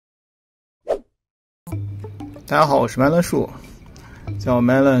大家好，我是麦伦树，叫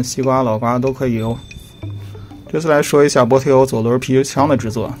麦伦、西瓜、老瓜都可以哦。这次来说一下波提欧左轮皮筋枪的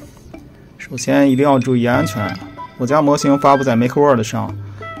制作。首先一定要注意安全，我将模型发布在 MakeWord 上，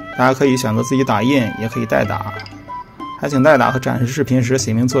大家可以选择自己打印，也可以代打。还请代打和展示视频时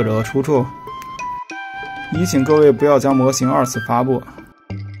写明作者和出处。一，请各位不要将模型2次发布，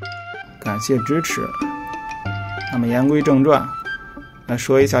感谢支持。那么言归正传，来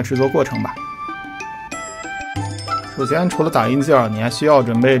说一下制作过程吧。首先，除了打印件，你还需要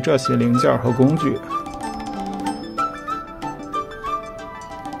准备这些零件和工具。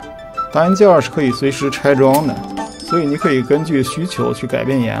打印件是可以随时拆装的，所以你可以根据需求去改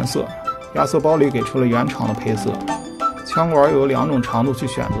变颜色。压缩包里给出了原厂的配色。枪管有2种长度去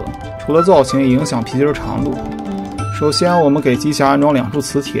选择，除了造型也影响皮筋长度。首先，我们给机匣安装2束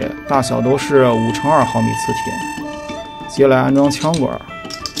磁铁，大小都是5×2毫米磁铁。接下来安装枪管，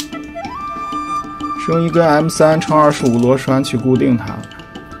使用一根 M3×25螺栓去固定它。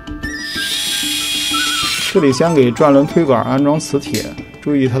这里先给转轮推杆安装磁铁，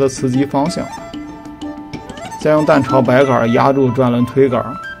注意它的磁极方向。再用弹槽白杆压住转轮推杆，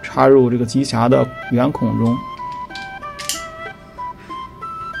插入这个机匣的圆孔中。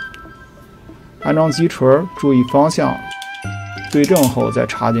安装击锤，注意方向，对正后再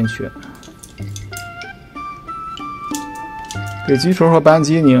插进去。给击锤和扳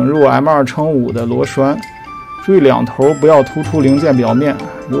机拧入 M2×5的螺栓，注意两头不要突出零件表面，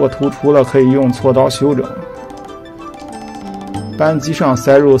如果突出了可以用锉刀修整。扳机上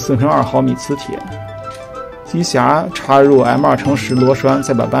塞入4×2毫米磁铁，机匣插入 M2×10螺栓，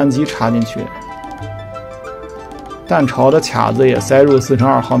再把扳机插进去。弹槽的卡子也塞入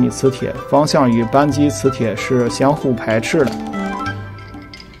4×2毫米磁铁，方向与扳机磁铁是相互排斥的。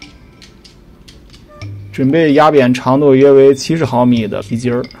准备压扁长度约为70毫米的皮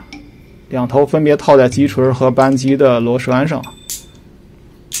筋儿，两头分别套在击锤和扳机的螺栓上。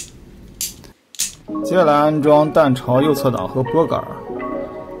接下来安装弹槽右侧挡和拨杆，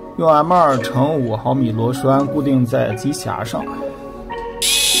用 M2×5毫米螺栓固定在机匣上。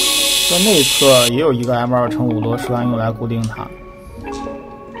在内侧也有一个 M2×5螺栓用来固定它。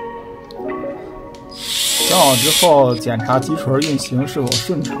装好之后，检查击锤运行是否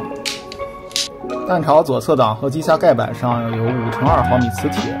顺畅。弹槽左侧挡和机匣盖板上有5×2毫米磁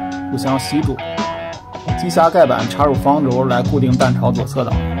铁互相吸住，机匣盖板插入方轴来固定弹槽左侧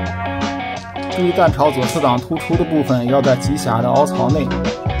挡。注意弹槽左侧挡突出的部分要在机匣的凹槽内，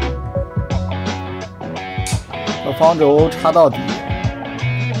把方轴插到底。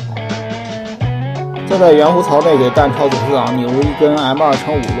再在圆弧槽内给弹槽左侧挡拧入一根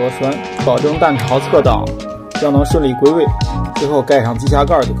M2×5螺栓，保证弹槽侧挡将能顺利归位。最后盖上机匣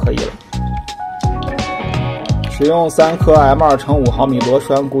盖就可以了。使用3颗 M2×5毫米螺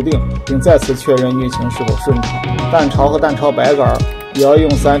栓固定，并再次确认运行是否顺畅。弹槽和弹槽白杆也要用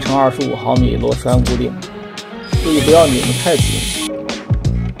3×25毫米螺栓固定，注意不要拧得太紧。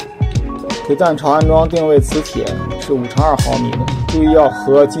给弹槽安装定位磁铁是5×2毫米的，注意要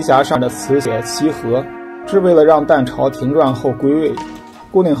和机匣上的磁铁契合，是为了让弹槽停转后归位。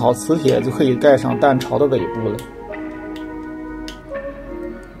固定好磁铁就可以盖上弹槽的尾部了。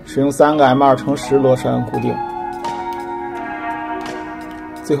使用3个 M2×10螺栓固定，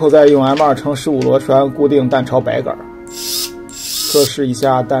最后再用 M2×15螺栓固定弹槽白杆，测试一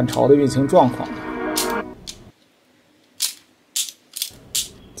下弹槽的运行状况。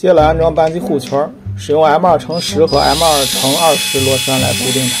接下来安装扳机护圈，使用 M2×10和 M2×20螺栓来固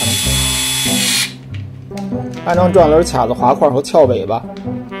定它们。安装转轮卡子滑块和翘尾巴，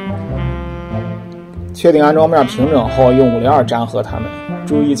确定安装面平整后，用502粘合它们，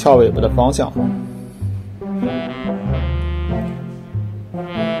注意翘尾巴的方向。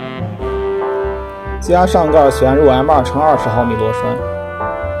机匣上盖旋入 M2×20毫米螺栓，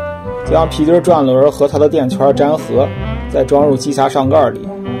将皮筋转轮和它的垫圈粘合，再装入机匣上盖里。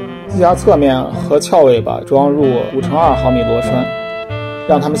机匣侧面和翘尾巴装入5×2毫米螺栓，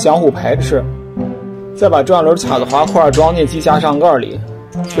让它们相互排斥。再把转轮卡子滑块装进机匣上盖里，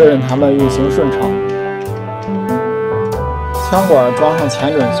确认它们运行顺畅。枪管装上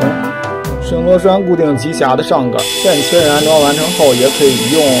前准芯，使用螺栓固定机匣的上盖。在你确认安装完成后，也可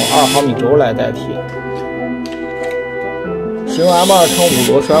以用2毫米轴来代替。使用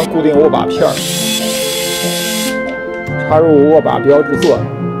M2×5螺栓固定握把片，插入握把标志座，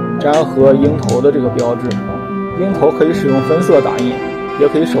粘合鹰头的这个标志。鹰头可以使用分色打印，也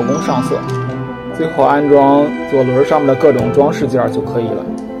可以手工上色。最后安装左轮上面的各种装饰件就可以了。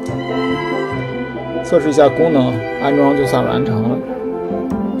测试一下功能，安装就算完成了。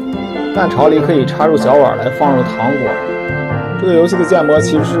弹槽里可以插入小碗来放入糖果。这个游戏的建模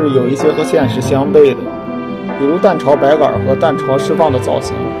其实是有一些和现实相悖的，比如弹槽白杆和弹槽释放的造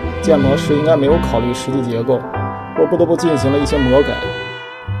型，建模时应该没有考虑实际结构，我不得不进行了一些魔改。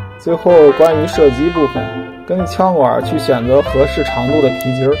最后关于射击部分，根据枪管去选择合适长度的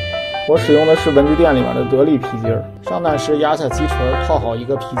皮筋儿。我使用的是文具店里面的得力皮筋儿。上弹时压下击锤，套好一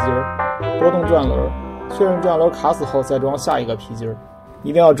个皮筋儿，拨动转轮，确认转轮卡死后再装下一个皮筋儿。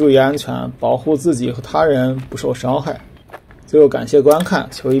一定要注意安全，保护自己和他人不受伤害。最后感谢观看，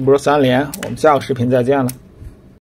求一波3连，我们下个视频再见了。